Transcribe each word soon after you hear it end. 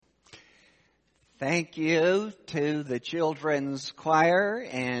Thank you to the children's choir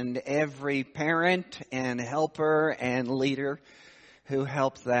and every parent and helper and leader who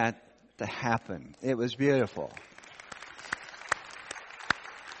helped that to happen. It was beautiful.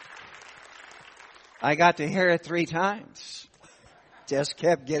 I got to hear it 3 times. Just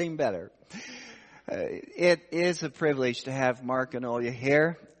kept getting better. It is a privilege to have Mark and Olya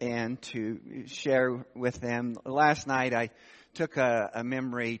here and to share with them. Last night I took a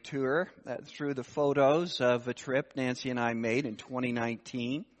memory tour through the photos of a trip Nancy and I made in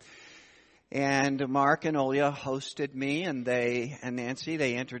 2019. And Mark and Olya hosted me, and Nancy,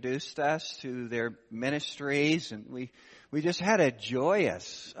 they introduced us to their ministries, and we just had a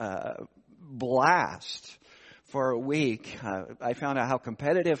joyous blast for a week. I found out how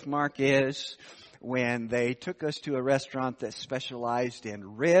competitive Mark is when they took us to a restaurant that specialized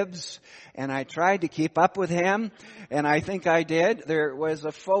in ribs, and I tried to keep up with him, and I think I did. There was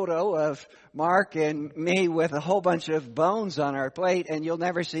a photo of Mark and me with a whole bunch of bones on our plate, and you'll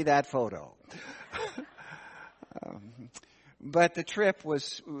never see that photo. But the trip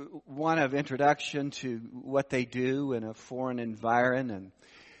was one of introduction to what they do in a foreign environment,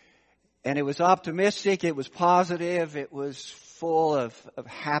 and it was optimistic, it was positive, it was full of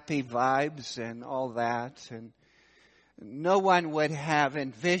happy vibes and all that. And no one would have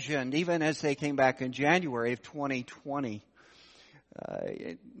envisioned, even as they came back in January of 2020,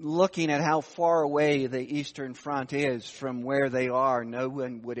 looking at how far away the Eastern Front is from where they are, no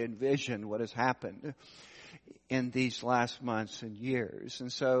one would envision what has happened in these last months and years.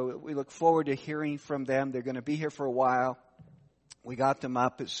 And so we look forward to hearing from them. They're going to be here for a while. We got them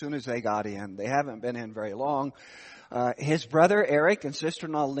up as soon as they got in. They haven't been in very long. His brother Eric and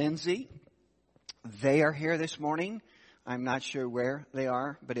sister-in-law Lindsay, they are here this morning. I'm not sure where they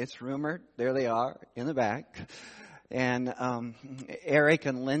are, but it's rumored. There they are in the back. And Eric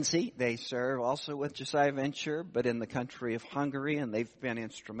and Lindsay, they serve also with Josiah Venture, but in the country of Hungary, and they've been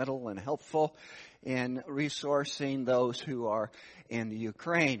instrumental and helpful in resourcing those who are in the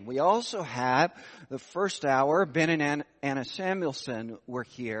Ukraine. We also have the first hour. Ben and Anna Samuelson were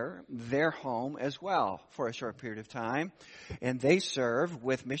here, their home as well, for a short period of time. And they serve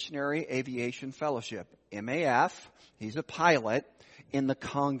with Missionary Aviation Fellowship, MAF. He's a pilot in the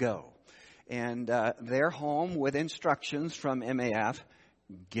Congo. And their home with instructions from MAF,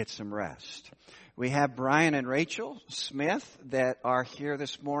 get some rest. We have Brian and Rachel Smith that are here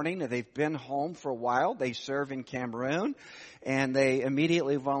this morning. They've been home for a while. They serve in Cameroon, and they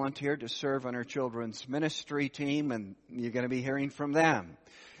immediately volunteered to serve on our children's ministry team, and you're going to be hearing from them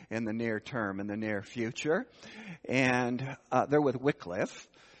in the near term, in the near future. And they're with Wycliffe.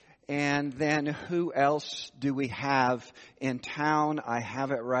 And then who else do we have in town? I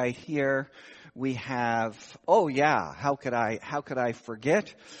have it right here. We have, how could I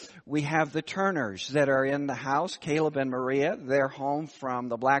forget? We have the Turners that are in the house, Caleb and Maria. They're home from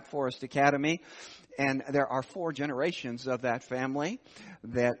the Black Forest Academy. And there are 4 generations of that family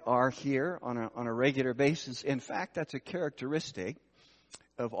that are here on a regular basis. In fact, that's a characteristic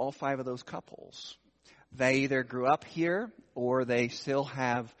of all 5 of those couples. They either grew up here or they still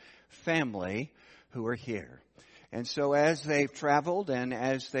have family who are here. And so as they've traveled and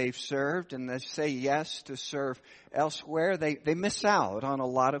as they've served and they say yes to serve elsewhere, they miss out on a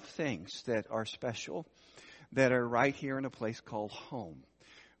lot of things that are special, that are right here in a place called home.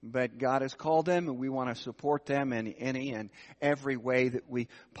 But God has called them, and we want to support them in any and every way that we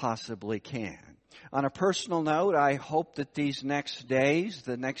possibly can. On a personal note, I hope that these next days,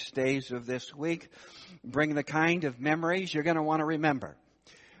 the next days of this week, bring the kind of memories you're going to want to remember.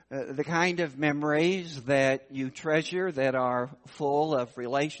 The kind of memories that you treasure that are full of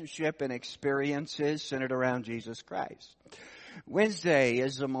relationship and experiences centered around Jesus Christ. Wednesday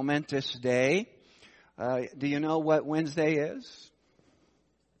is a momentous day. Do you know what Wednesday is?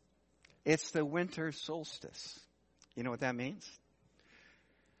 It's the winter solstice. You know what that means?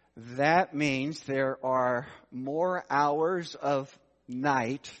 That means there are more hours of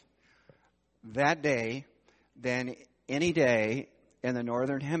night that day than any day in the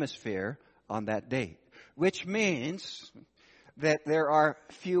northern hemisphere on that date, which means that there are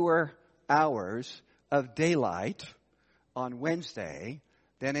fewer hours of daylight on Wednesday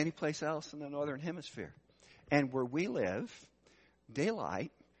than any place else in the northern hemisphere. And where we live,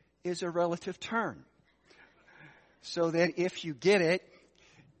 daylight is a relative term. So that if you get it,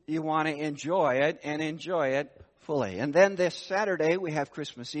 you want to enjoy it and enjoy it fully. And then this Saturday we have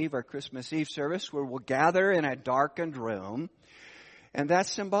Christmas Eve, our Christmas Eve service, where we'll gather in a darkened room. And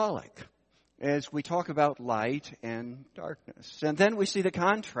that's symbolic as we talk about light and darkness. And then we see the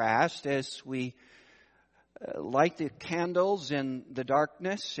contrast as we light the candles in the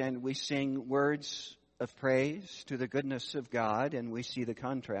darkness, and we sing words of praise to the goodness of God, and we see the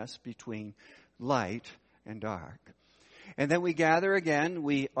contrast between light and dark. And then we gather again.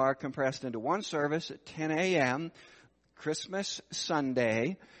 We are compressed into one service at 10 a.m., Christmas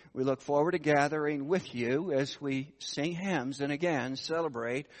Sunday. We look forward to gathering with you as we sing hymns and again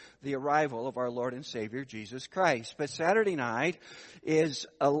celebrate the arrival of our Lord and Savior Jesus Christ. But Saturday night is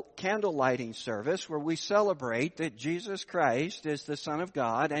a candle lighting service where we celebrate that Jesus Christ is the Son of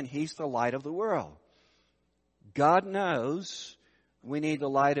God and He's the light of the world. God knows we need the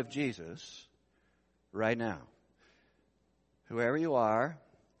light of Jesus right now. Whoever you are,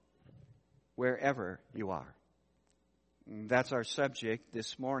 wherever you are. That's our subject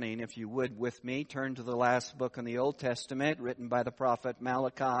this morning. If you would with me, turn to the last book in the Old Testament written by the prophet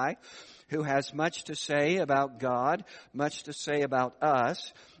Malachi, who has much to say about God, much to say about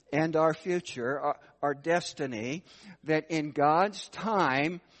us and our future, our destiny, that in God's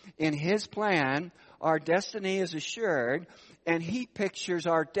time, in His plan, our destiny is assured, and He pictures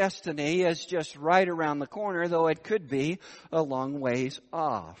our destiny as just right around the corner, though it could be a long ways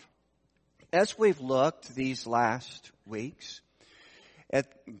off. As we've looked these last weeks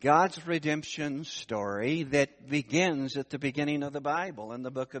at God's redemption story that begins at the beginning of the Bible in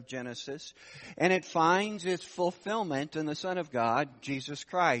the book of Genesis, and it finds its fulfillment in the Son of God, Jesus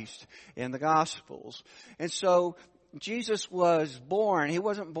Christ, in the Gospels. And so Jesus was born. He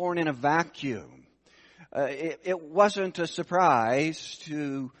wasn't born in a vacuum. It wasn't a surprise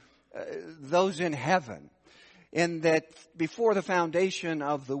to those in heaven. In that before the foundation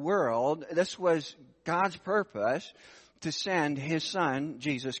of the world, this was God's purpose to send His Son,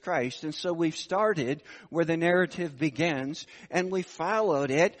 Jesus Christ. And so we've started where the narrative begins, and we followed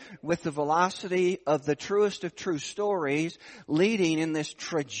it with the velocity of the truest of true stories, leading in this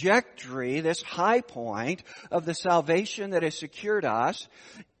trajectory, this high point of the salvation that has secured us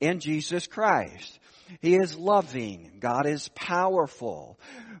in Jesus Christ. He is loving. God is powerful.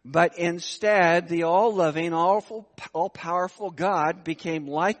 But instead, the all-loving, all-powerful God became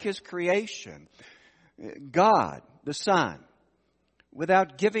like His creation. God, the Son,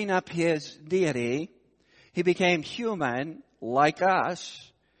 without giving up His deity, He became human like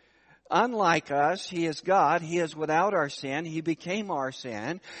us. Unlike us, He is God. He is without our sin. He became our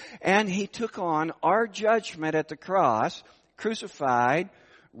sin. And He took on our judgment at the cross, crucified,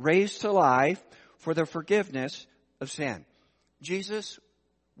 raised to life, for the forgiveness of sin. Jesus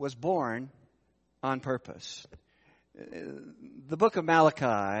was born on purpose. The book of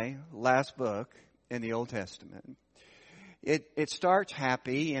Malachi, last book in the Old Testament, it starts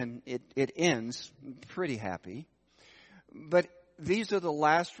happy and it ends pretty happy. But these are the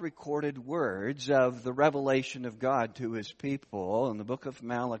last recorded words of the revelation of God to His people in the book of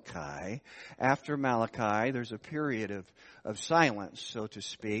Malachi. After Malachi, there's a period of silence, so to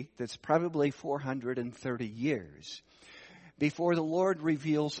speak, that's probably 430 years before the Lord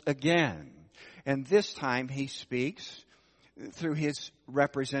reveals again. And this time He speaks through His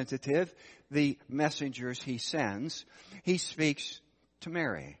representative, the messengers He sends. He speaks to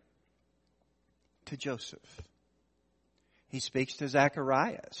Mary, to Joseph. He speaks to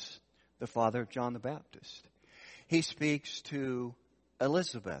Zacharias, the father of John the Baptist. He speaks to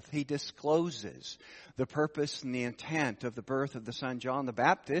Elizabeth. He discloses the purpose and the intent of the birth of the son John the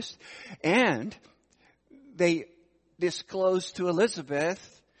Baptist. And they disclosed to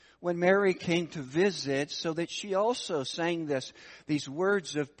Elizabeth when Mary came to visit, so that she also sang these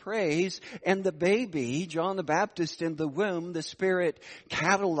words of praise. And the baby, John the Baptist, in the womb, the Spirit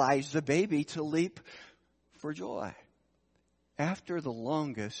catalyzed the baby to leap for joy. After the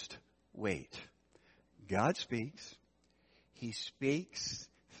longest wait, God speaks. He speaks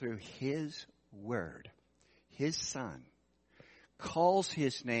through His Word. His Son calls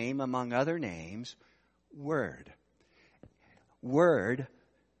His name, among other names, Word. Word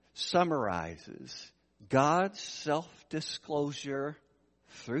summarizes God's self-disclosure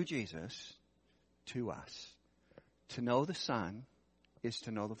through Jesus to us. To know the Son is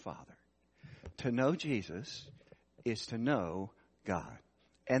to know the Father. To know Jesus is to know God.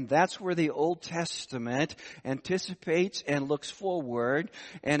 And that's where the Old Testament anticipates and looks forward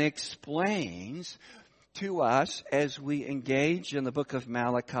and explains to us as we engage in the book of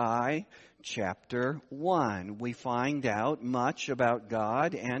Malachi, chapter 1. We find out much about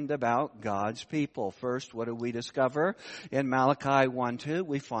God and about God's people. First, what do we discover? In Malachi 1:2,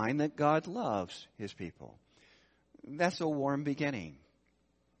 we find that God loves His people. That's a warm beginning.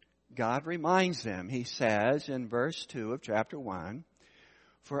 God reminds them, He says in verse 2 of chapter 1,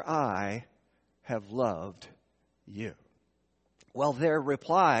 "For I have loved you." Well, their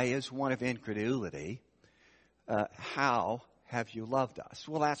reply is one of incredulity. how have you loved us?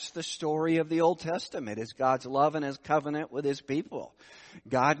 Well, that's the story of the Old Testament, is God's love and His covenant with His people.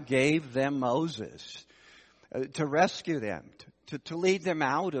 God gave them Moses to rescue them, to lead them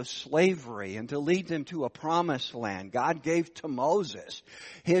out of slavery and to lead them to a promised land. God gave to Moses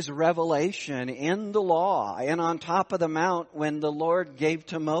His revelation in the law. And on top of the mount, when the Lord gave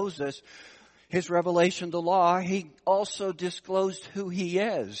to Moses His revelation, the law, He also disclosed who He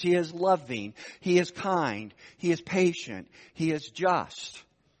is. He is loving. He is kind. He is patient. He is just.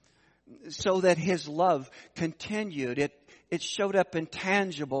 So that His love continued. It showed up in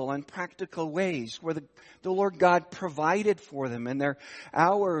tangible and practical ways where the Lord God provided for them in their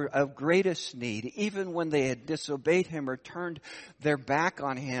hour of greatest need. Even when they had disobeyed Him or turned their back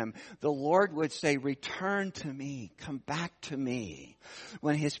on Him, the Lord would say, "Return to me, come back to me."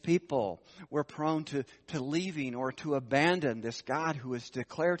 When His people were prone to leaving or to abandon this God who has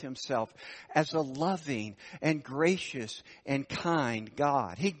declared Himself as a loving and gracious and kind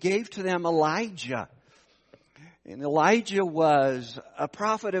God. He gave to them Elijah. And Elijah was a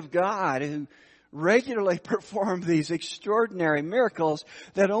prophet of God who regularly performed these extraordinary miracles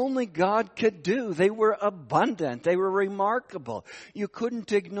that only God could do. They were abundant. They were remarkable. You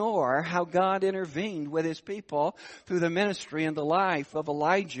couldn't ignore how God intervened with His people through the ministry and the life of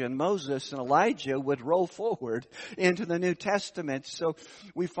Elijah and Moses. And Elijah would roll forward into the New Testament. So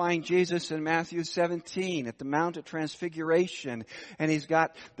we find Jesus in Matthew 17 at the Mount of Transfiguration, and He's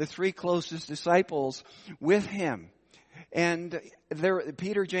got the three closest disciples with Him. And they're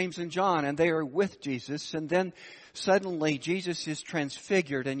Peter, James, and John, and they are with Jesus. And then suddenly Jesus is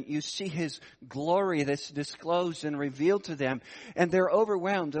transfigured, and you see His glory that's disclosed and revealed to them. And they're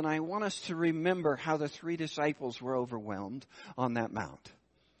overwhelmed. And I want us to remember how the three disciples were overwhelmed on that mount.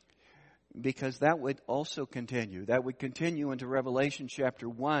 Because that would also continue. That would continue into Revelation chapter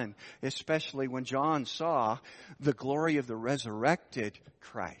 1, especially when John saw the glory of the resurrected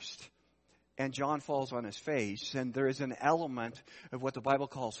Christ. And John falls on his face, and there is an element of what the Bible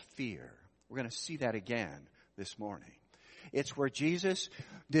calls fear. We're going to see that again this morning. It's where Jesus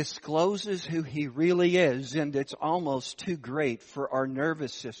discloses who He really is, and it's almost too great for our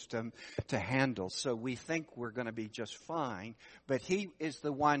nervous system to handle. So we think we're going to be just fine, but He is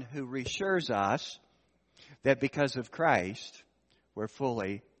the one who reassures us that because of Christ, we're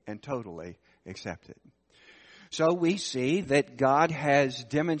fully and totally accepted. So we see that God has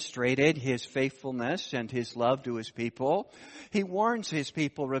demonstrated His faithfulness and His love to His people. He warns His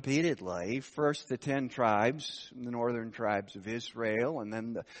people repeatedly. First the 10 tribes, the northern tribes of Israel, and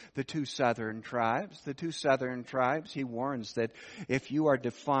then the 2 southern tribes. The 2 southern tribes, He warns that if you are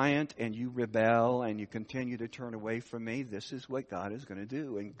defiant and you rebel and you continue to turn away from me, this is what God is going to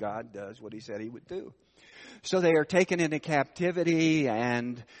do. And God does what He said He would do. So they are taken into captivity,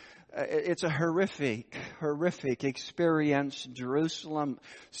 and it's a horrific experience. Jerusalem,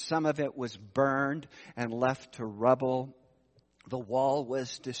 some of it was burned and left to rubble. The wall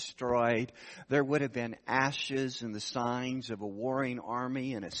was destroyed. There would have been ashes and the signs of a warring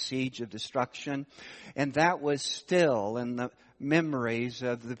army and a siege of destruction. And that was still in the memories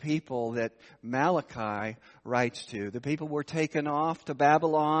of the people that Malachi writes to. The people were taken off to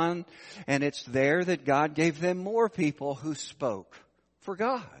Babylon, and it's there that God gave them more people who spoke for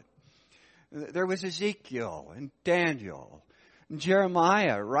God. There was Ezekiel and Daniel.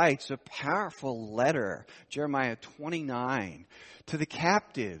 Jeremiah writes a powerful letter, Jeremiah 29, to the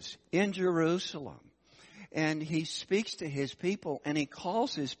captives in Jerusalem. And he speaks to his people, and he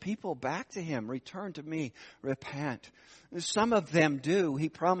calls his people back to him. Return to me, repent. Some of them do. He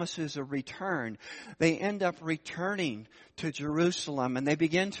promises a return. They end up returning to Jerusalem, and they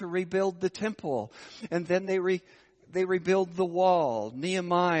begin to rebuild the temple. And then they rebuild the wall,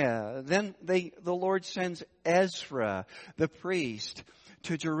 Nehemiah. Then the Lord sends Ezra, the priest,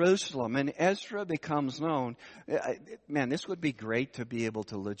 to Jerusalem. And Ezra becomes known. Man, this would be great to be able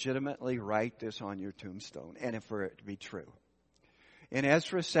to legitimately write this on your tombstone, and for it to be true. In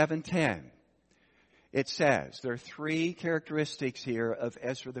Ezra 7:10, it says, there are 3 characteristics here of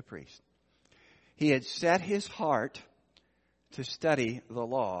Ezra the priest. He had set his heart to study the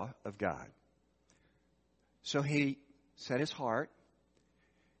law of God. So he set his heart,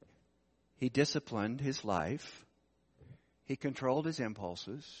 he disciplined his life, he controlled his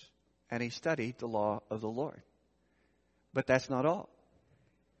impulses, and he studied the law of the Lord. But that's not all.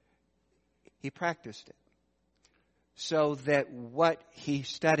 He practiced it. So that what he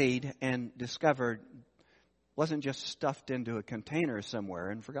studied and discovered wasn't just stuffed into a container somewhere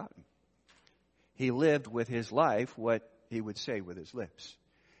and forgotten. He lived with his life what he would say with his lips.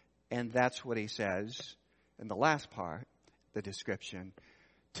 And that's what he says in the last part, the description,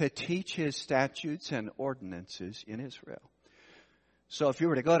 to teach his statutes and ordinances in Israel. So if you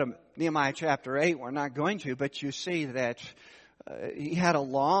were to go to Nehemiah chapter 8, we're not going to, but you see that he had a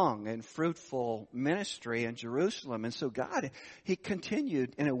long and fruitful ministry in Jerusalem. And so God, he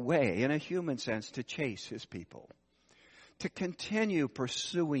continued in a way, in a human sense, to chase his people, to continue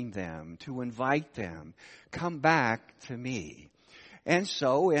pursuing them, to invite them, come back to me. And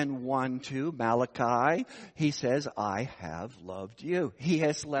so in 1:2 Malachi, he says, I have loved you. He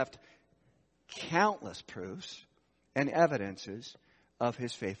has left countless proofs and evidences of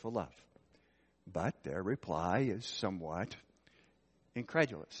his faithful love. But their reply is somewhat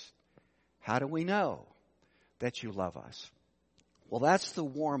incredulous. How do we know that you love us? Well, that's the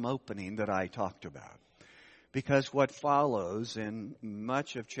warm opening that I talked about. Because what follows in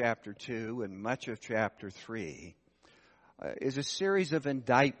much of chapter 2 and much of chapter 3 is a series of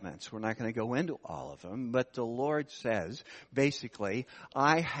indictments. We're not going to go into all of them, but the Lord says, basically,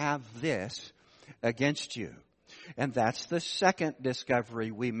 I have this against you. And that's the second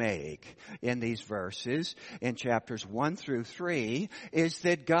discovery we make in these verses in chapters 1 through 3, is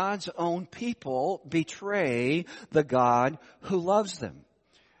that God's own people betray the God who loves them.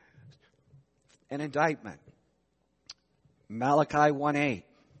 An indictment. Malachi 1:8.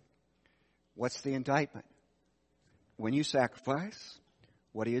 What's the indictment? When you sacrifice,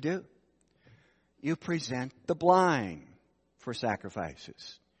 what do? You present the blind for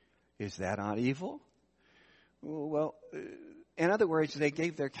sacrifices. Is that not evil? Well, in other words, they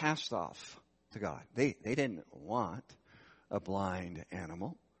gave their cast off to God. They didn't want a blind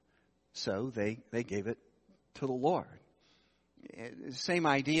animal, so they gave it to the Lord. Same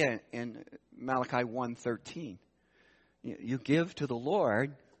idea in Malachi 1:13. You give to the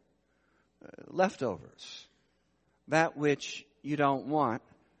Lord leftovers, that which you don't want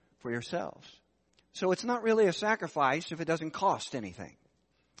for yourselves. So it's not really a sacrifice if it doesn't cost anything,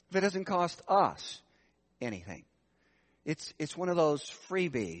 if it doesn't cost us anything. It's one of those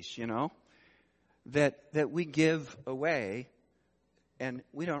freebies, that we give away, and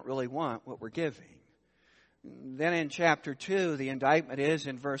we don't really want what we're giving. Then in chapter 2, the indictment is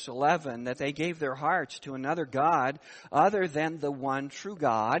in verse 11 that they gave their hearts to another God other than the one true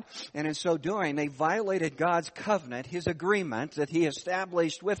God. And in so doing, they violated God's covenant, his agreement that he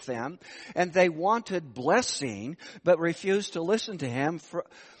established with them. And they wanted blessing, but refused to listen to him,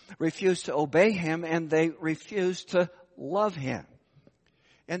 refused to obey him, and they refused to love him.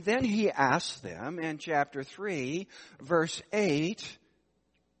 And then he asks them in chapter 3, verse 8,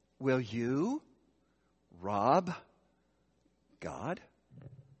 will you rob God?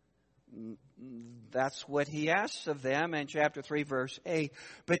 That's what he asks of them in chapter 3, verse 8.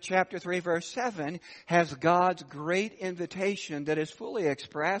 But chapter 3, verse 7 has God's great invitation that is fully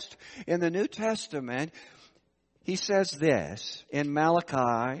expressed in the New Testament. He says this in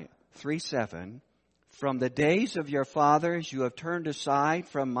Malachi 3:7, from the days of your fathers you have turned aside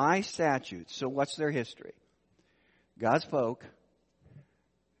from my statutes. So what's their history? God spoke.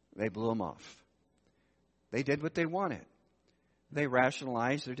 They blew him off. They did what they wanted. They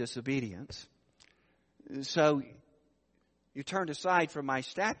rationalized their disobedience. So you turned aside from my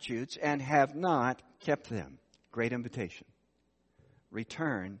statutes and have not kept them. Great invitation.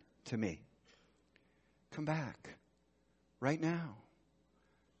 Return to me. Come back right now.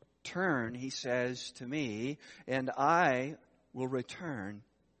 Turn, he says to me, and I will return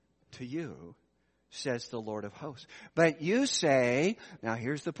to you, says the Lord of hosts. But you say, now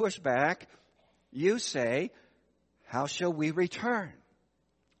here's the pushback, you say, how shall we return?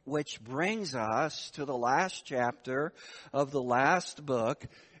 Which brings us to the last chapter of the last book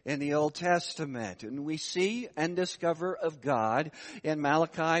in the Old Testament. And we see and discover of God in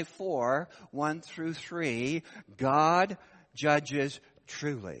Malachi 4, 1 through 3, God judges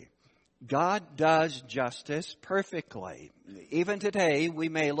truly. God does justice perfectly. Even today, we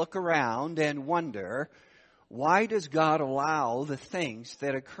may look around and wonder, why does God allow the things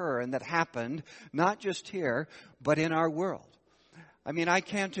that occur and that happened, not just here, but in our world? I mean, I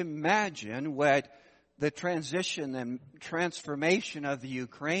can't imagine what the transition and transformation of the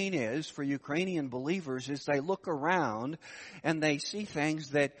Ukraine is for Ukrainian believers as they look around and they see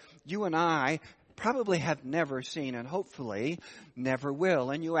things that you and I probably have never seen and hopefully never will.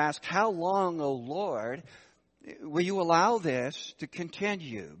 And you ask, how long, O Lord, will you allow this to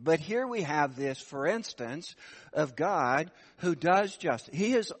continue? But here we have this, for instance, of God who does justice.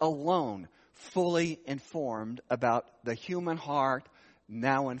 He is alone fully informed about the human heart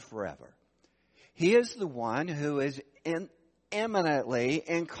now and forever. He is the one who is eminently,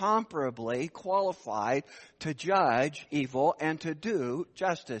 incomparably qualified to judge evil and to do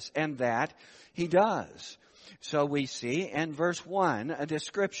justice, and that he does. So we see in verse 1 a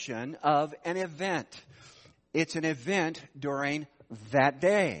description of an event. It's an event during that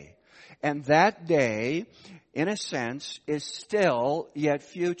day. And that day, in a sense, is still yet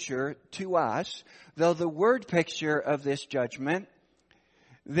future to us, though the word picture of this judgment,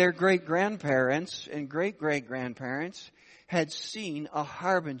 their great-grandparents and great-great-grandparents had seen a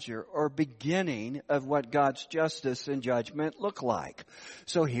harbinger or beginning of what God's justice and judgment look like.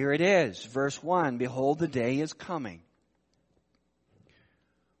 So here it is, verse 1, behold, the day is coming,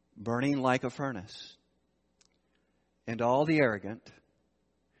 burning like a furnace, and all the arrogant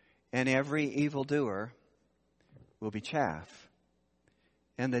and every evildoer will be chaff,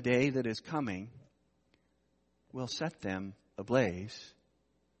 and the day that is coming will set them ablaze,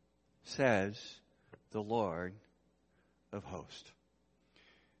 says the Lord of hosts.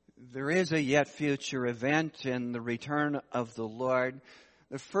 There is a yet future event in the return of the Lord.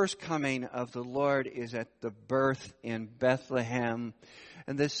 The first coming of the Lord is at the birth in Bethlehem.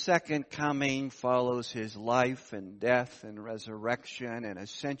 And the second coming follows his life and death and resurrection and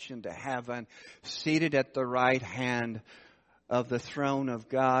ascension to heaven, seated at the right hand of the throne of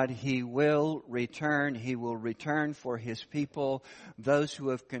God. He will return. He will return for his people, those who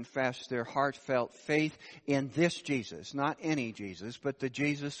have confessed their heartfelt faith in this Jesus, not any Jesus, but the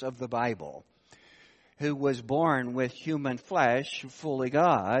Jesus of the Bible, who was born with human flesh, fully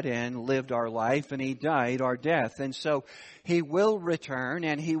God, and lived our life, and he died our death. And so he will return,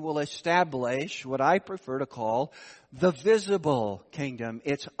 and he will establish what I prefer to call the visible kingdom.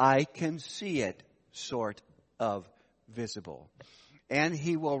 It's I can see it sort of visible. And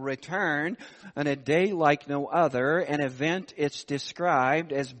he will return on a day like no other, an event it's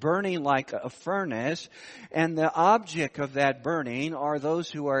described as burning like a furnace. And the object of that burning are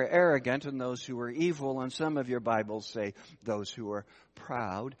those who are arrogant and those who are evil. And some of your Bibles say those who are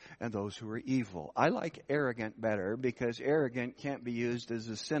proud and those who are evil. I like arrogant better because arrogant can't be used as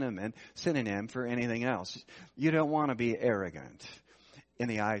a synonym for anything else. You don't want to be arrogant in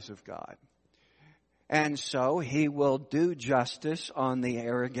the eyes of God. And so he will do justice on the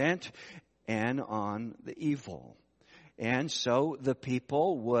arrogant and on the evil. And so the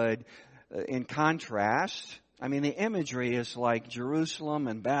people would, in contrast, I mean, the imagery is like Jerusalem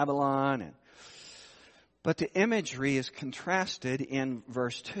and Babylon, but the imagery is contrasted in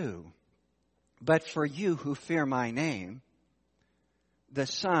verse 2. But for you who fear my name, the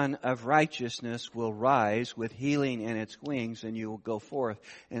Son of Righteousness will rise with healing in its wings, and you will go forth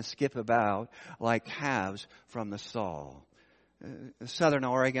and skip about like calves from the stall. Southern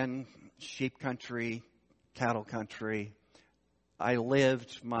Oregon, sheep country, cattle country. I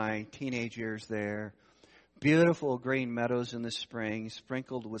lived my teenage years there. Beautiful green meadows in the spring,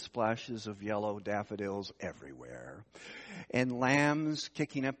 sprinkled with splashes of yellow daffodils everywhere. And lambs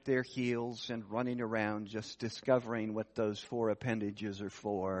kicking up their heels and running around just discovering what those four appendages are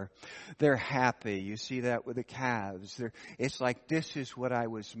for. They're happy. You see that with the calves. It's like, this is what I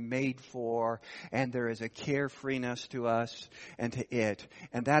was made for. And there is a carefreeness to us and to it.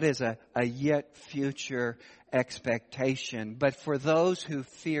 And that is a yet future expectation. But for those who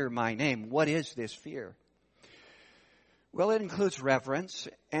fear my name, what is this fear? Well, it includes reverence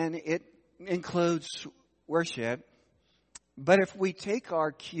and it includes worship. But if we take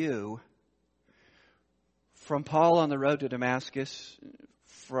our cue from Paul on the road to Damascus,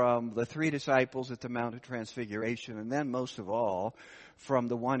 from the three disciples at the Mount of Transfiguration, and then most of all, from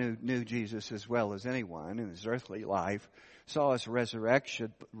the one who knew Jesus as well as anyone in his earthly life, saw his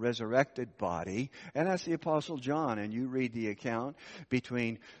resurrected body, and that's the Apostle John. And you read the account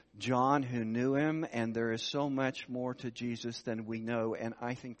between John, who knew him, and there is so much more to Jesus than we know, and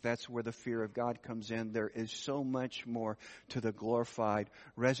I think that's where the fear of God comes in. There is so much more to the glorified,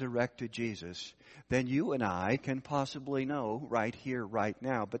 resurrected Jesus than you and I can possibly know right here, right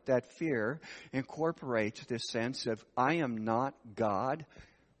now. But that fear incorporates this sense of, I am not God,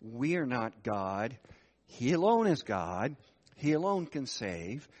 we are not God, He alone is God, He alone can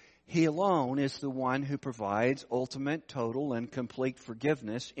save. He alone is the one who provides ultimate, total, and complete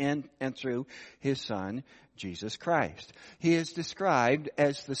forgiveness in and through His Son, Jesus Christ. He is described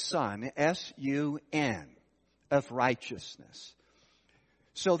as the Son, S-U-N, of righteousness,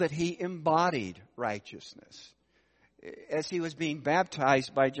 so that He embodied righteousness. As He was being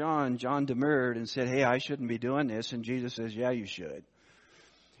baptized by John, John demurred and said, hey, I shouldn't be doing this. And Jesus says, yeah, you should.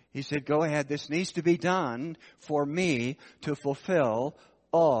 He said, go ahead, this needs to be done for me to fulfill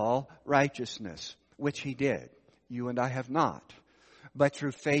all righteousness, which He did. You and I have not. But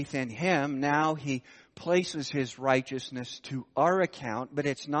through faith in Him, now He places His righteousness to our account, but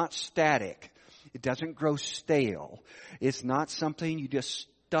it's not static. It doesn't grow stale. It's not something you just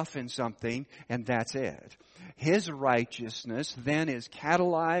stuff in something and that's it. His righteousness then is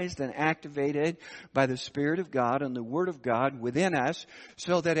catalyzed and activated by the Spirit of God and the Word of God within us,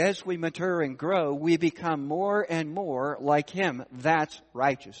 so that as we mature and grow, we become more and more like Him. That's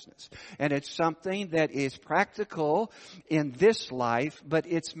righteousness. And it's something that is practical in this life, but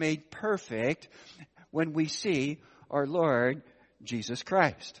it's made perfect when we see our Lord Jesus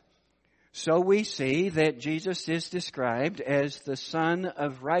Christ. So we see that Jesus is described as the Son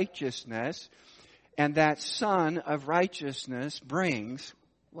of Righteousness, and that Son of Righteousness brings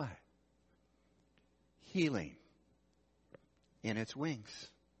what? Healing in its wings.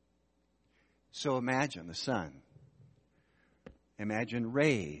 So imagine the sun. Imagine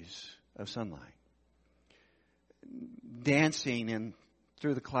rays of sunlight dancing in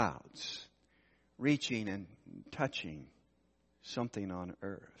through the clouds, reaching and touching something on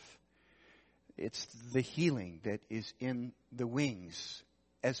earth. It's the healing that is in the wings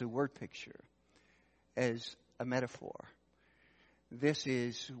as a word picture, as a metaphor. This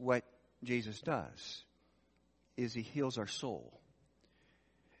is what Jesus does, is He heals our soul.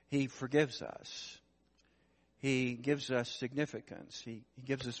 He forgives us. He gives us significance. He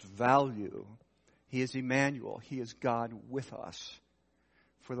gives us value. He is Emmanuel. He is God with us.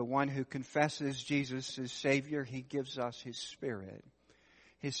 For the one who confesses Jesus as Savior, He gives us His Spirit.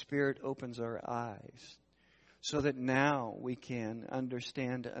 His Spirit opens our eyes so that now we can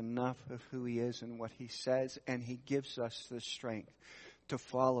understand enough of who He is and what He says, and He gives us the strength to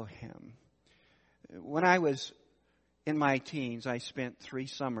follow Him. When I was in my teens, I spent 3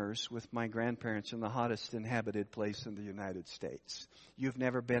 summers with my grandparents in the hottest inhabited place in the United States. You've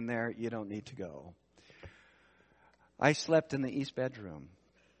never been there, you don't need to go. I slept in the east bedroom.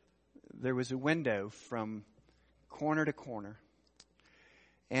 There was a window from corner to corner.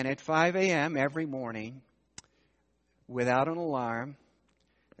 And at 5 a.m. every morning, without an alarm,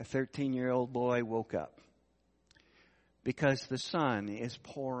 a 13-year-old boy woke up because the sun is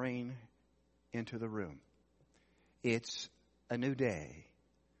pouring into the room. It's a new day.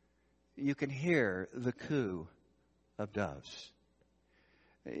 You can hear the coo of doves.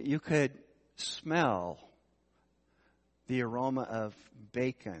 You could smell the aroma of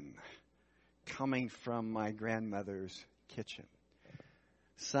bacon coming from my grandmother's kitchen.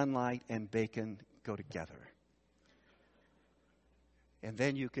 Sunlight and bacon go together. And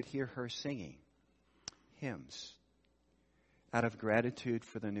then you could hear her singing hymns out of gratitude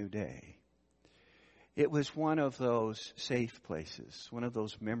for the new day. It was one of those safe places, one of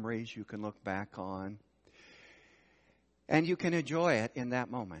those memories you can look back on. And you can enjoy it in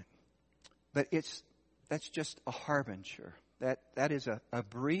that moment. But that's just a harbinger. That is a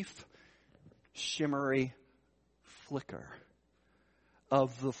brief, shimmery flicker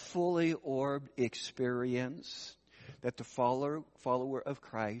of the fully orbed experience that the follower of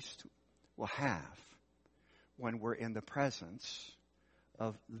Christ will have when we're in the presence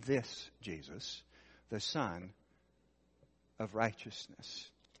of this Jesus, the Son of Righteousness.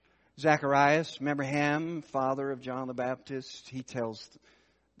 Zacharias, remember him, father of John the Baptist? He tells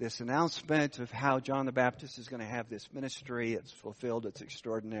this announcement of how John the Baptist is going to have this ministry. It's fulfilled. It's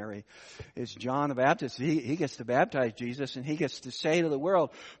extraordinary. It's John the Baptist. He gets to baptize Jesus, and he gets to say to the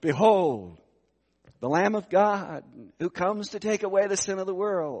world, "Behold, the Lamb of God who comes to take away the sin of the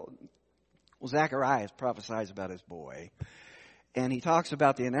world." Well, Zacharias prophesies about his boy. And he talks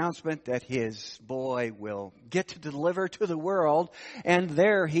about the announcement that his boy will get to deliver to the world. And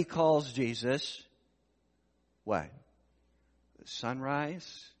there he calls Jesus, what? The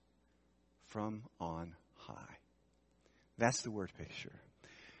sunrise from on high. That's the word picture.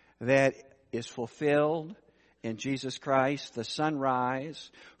 That is fulfilled in Jesus Christ, the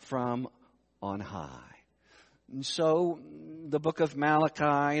sunrise from on high. And so the book of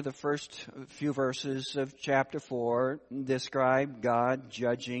Malachi, the first few verses of chapter 4, describe God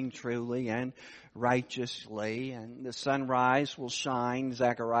judging truly and righteously. And the sunrise will shine,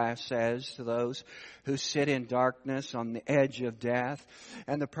 Zechariah says, to those who sit in darkness on the edge of death.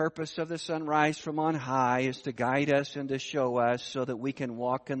 And the purpose of the sunrise from on high is to guide us and to show us so that we can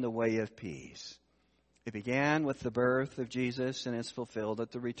walk in the way of peace. It began with the birth of Jesus and is fulfilled at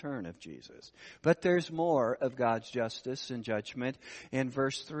the return of Jesus. But there's more of God's justice and judgment in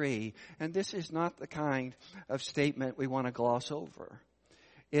verse 3. And this is not the kind of statement we want to gloss over.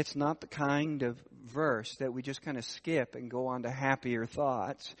 It's not the kind of verse that we just kind of skip and go on to happier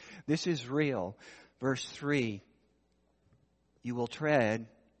thoughts. This is real. Verse 3, you will tread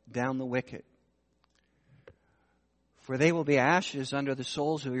down the wicked. For they will be ashes under the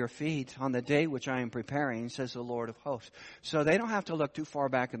soles of your feet on the day which I am preparing, says the Lord of hosts. So they don't have to look too far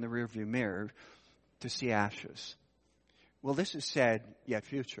back in the rearview mirror to see ashes. Well, this is said yet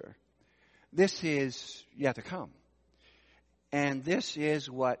future. This is yet to come. And this is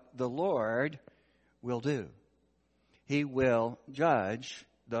what the Lord will do. He will judge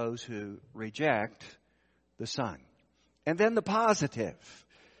those who reject the Son. And then the positive.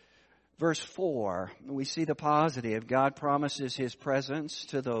 Verse 4, we see the positive. God promises His presence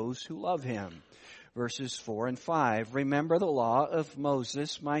to those who love Him. Verses 4 and 5, remember the law of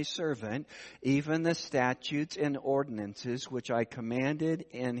Moses, my servant, even the statutes and ordinances which I commanded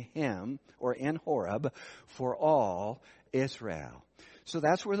in him, or in Horeb, for all Israel. So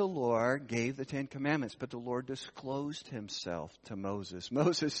that's where the Lord gave the Ten Commandments, but the Lord disclosed Himself to Moses.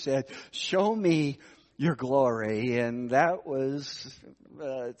 Moses said, show me your glory. And that was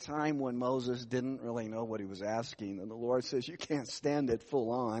a time when Moses didn't really know what he was asking. And the Lord says, you can't stand it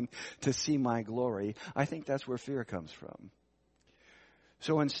full on to see my glory. I think that's where fear comes from.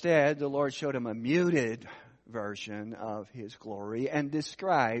 So instead, the Lord showed him a muted version of His glory and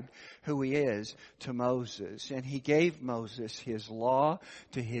described who He is to Moses. And He gave Moses His law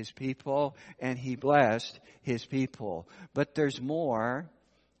to His people, and He blessed His people. But there's more.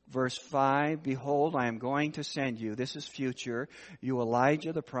 Verse 5, behold, I am going to send you, this is future, you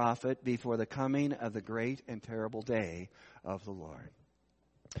Elijah the prophet, before the coming of the great and terrible day of the Lord.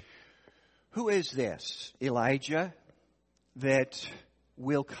 Who is this Elijah that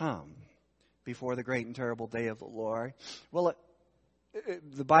will come before the great and terrible day of the Lord? Well,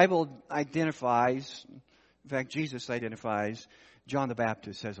 the Bible identifies, in fact, Jesus identifies John the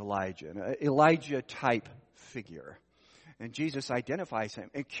Baptist as Elijah, an Elijah type figure. And Jesus identifies him.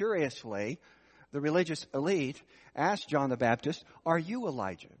 And curiously, the religious elite asked John the Baptist, are you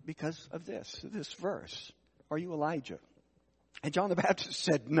Elijah? Because of this verse. Are you Elijah? And John the Baptist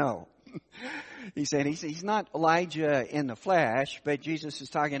said no. He said he's not Elijah in the flesh, but Jesus is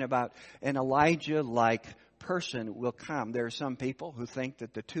talking about an Elijah-like person will come. There are some people who think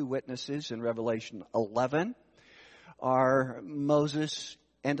that the two witnesses in Revelation 11 are Moses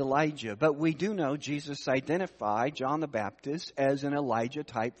and Elijah. But we do know Jesus identified John the Baptist as an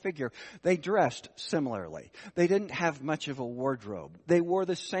Elijah-type figure. They dressed similarly. They didn't have much of a wardrobe. They wore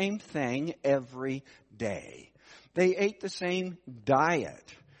the same thing every day. They ate the same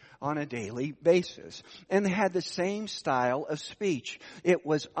diet on a daily basis. And they had the same style of speech. It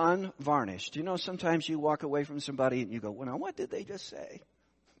was unvarnished. You know, sometimes you walk away from somebody and you go, well, now what did they just say?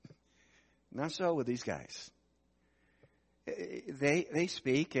 Not so with these guys. They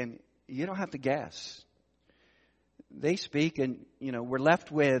speak and you don't have to guess. They speak and, we're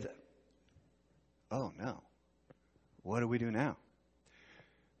left with, oh no, what do we do now?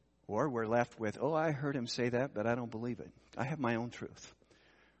 Or we're left with, oh, I heard him say that, but I don't believe it. I have my own truth.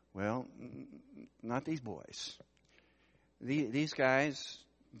 Well, not these boys. These guys,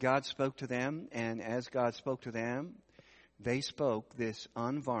 God spoke to them, and as God spoke to them, they spoke this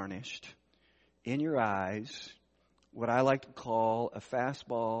unvarnished, in your eyes, what I like to call a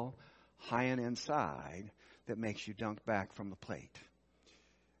fastball high and inside that makes you dunk back from the plate.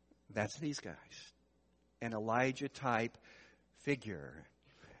 That's these guys. An Elijah-type figure.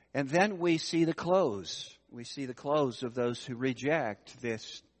 And then we see the close. We see the close of those who reject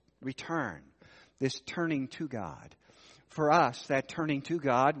this return, this turning to God. For us, that turning to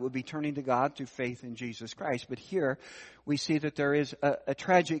God would be turning to God through faith in Jesus Christ. But here we see that there is a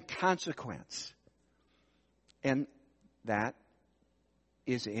tragic consequence. And that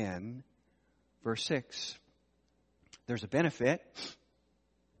is in verse 6. There's a benefit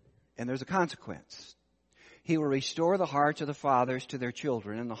and there's a consequence. He will restore the hearts of the fathers to their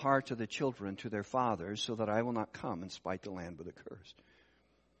children and the hearts of the children to their fathers, so that I will not come and smite the land with a curse.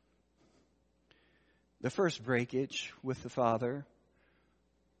 The first breakage with the father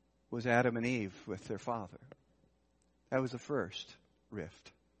was Adam and Eve with their father. That was the first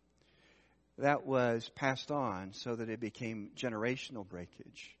rift. That was passed on so that it became generational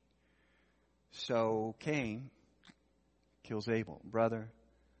breakage. So Cain kills Abel. Brother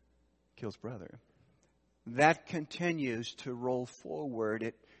kills brother. That continues to roll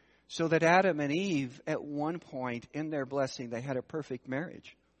forward. So that Adam and Eve, at one point in their blessing, they had a perfect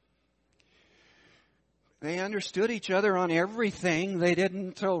marriage. They understood each other on everything. They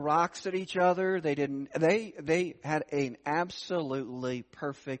didn't throw rocks at each other. They had an absolutely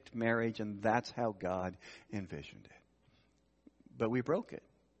perfect marriage, and that's how God envisioned it. But we broke it.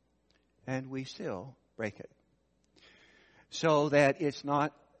 And we still break it. So that it's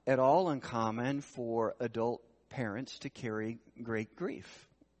not at all uncommon for adult parents to carry great grief.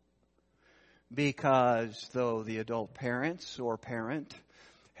 Because though the adult parents or parent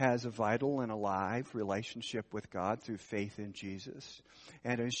has a vital and alive relationship with God through faith in Jesus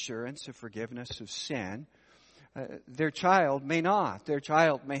and assurance of forgiveness of sin, Their child may not. Their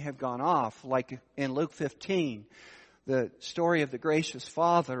child may have gone off, like in Luke 15, the story of the gracious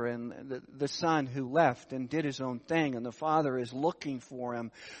father and the son who left and did his own thing, and the father is looking for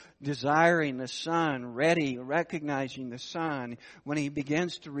him, desiring the son, ready, recognizing the son. When he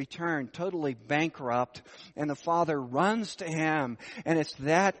begins to return, totally bankrupt, and the father runs to him, and it's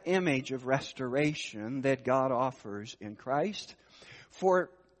that image of restoration that God offers in Christ for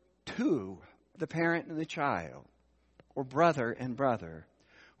two, the parent and the child, or brother and brother,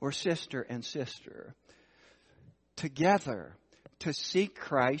 or sister and sister, together to seek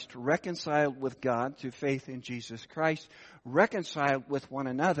Christ, reconciled with God through faith in Jesus Christ, reconciled with one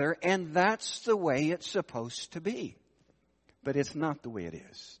another, and that's the way it's supposed to be. But it's not the way it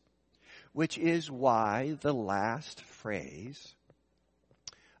is, which is why the last phrase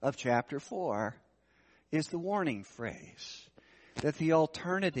of chapter 4 is the warning phrase, that the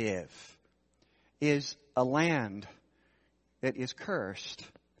alternative is a land that is cursed.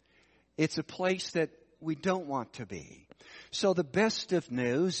 It's a place that we don't want to be. So the best of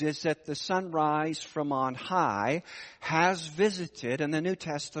news is that the sunrise from on high has visited, and the New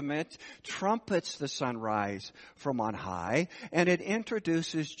Testament trumpets the sunrise from on high, and it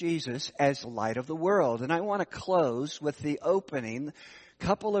introduces Jesus as light of the world. And I want to close with the opening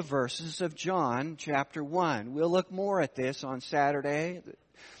couple of verses of John chapter 1. We'll look more at this on Saturday,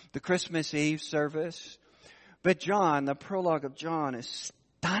 the Christmas Eve service. But John, the prologue of John, is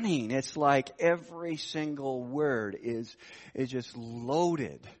stunning. It's like every single word is just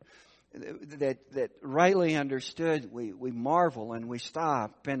loaded. That rightly understood, we marvel and we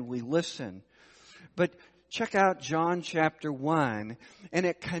stop and we listen. But check out John chapter 1, and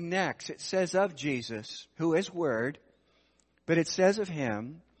it connects. It says of Jesus, who is Word, but it says of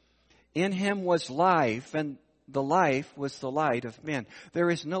Him, in Him was life, and the life was the light of men. There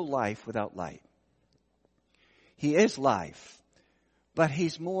is no life without light. He is life, but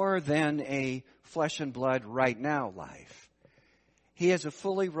He's more than a flesh and blood right now life. He has a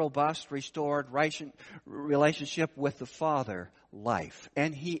fully robust, restored relationship with the Father life.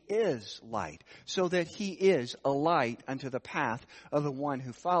 And He is light, so that He is a light unto the path of the one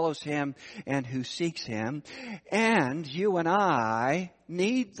who follows Him and who seeks Him. And you and I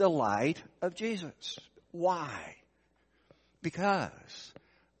need the light of Jesus. Why? Because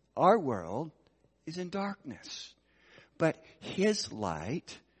our world is in darkness. But His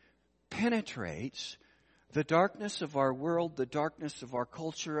light penetrates the darkness of our world, the darkness of our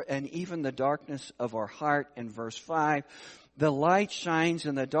culture, and even the darkness of our heart. In verse 5, the light shines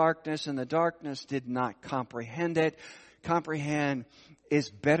in the darkness, and the darkness did not comprehend it. Comprehend is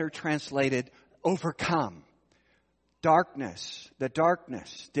better translated overcome. Darkness, the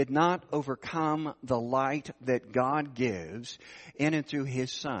darkness did not overcome the light that God gives in and through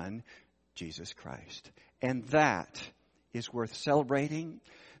His Son, Jesus Christ. And that is worth celebrating,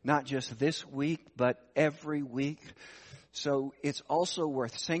 not just this week, but every week. So it's also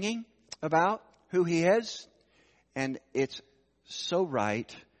worth singing about who He is. And it's so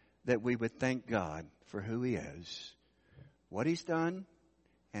right that we would thank God for who He is, what He's done,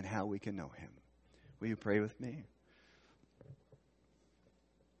 and how we can know Him. Will you pray with me?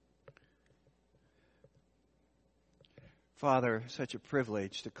 Father, such a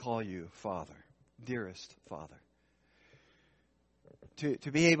privilege to call You Father, dearest Father.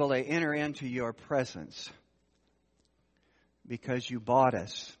 To be able to enter into Your presence because You bought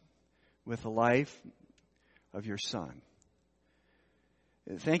us with the life of Your Son.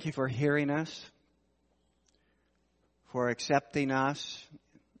 Thank You for hearing us, for accepting us.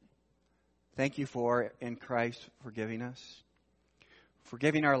 Thank You for, in Christ, forgiving us, for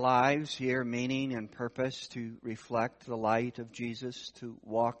giving our lives here meaning and purpose to reflect the light of Jesus, to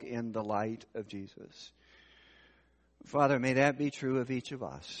walk in the light of Jesus. Father, may that be true of each of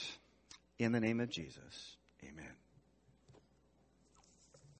us. In the name of Jesus, amen.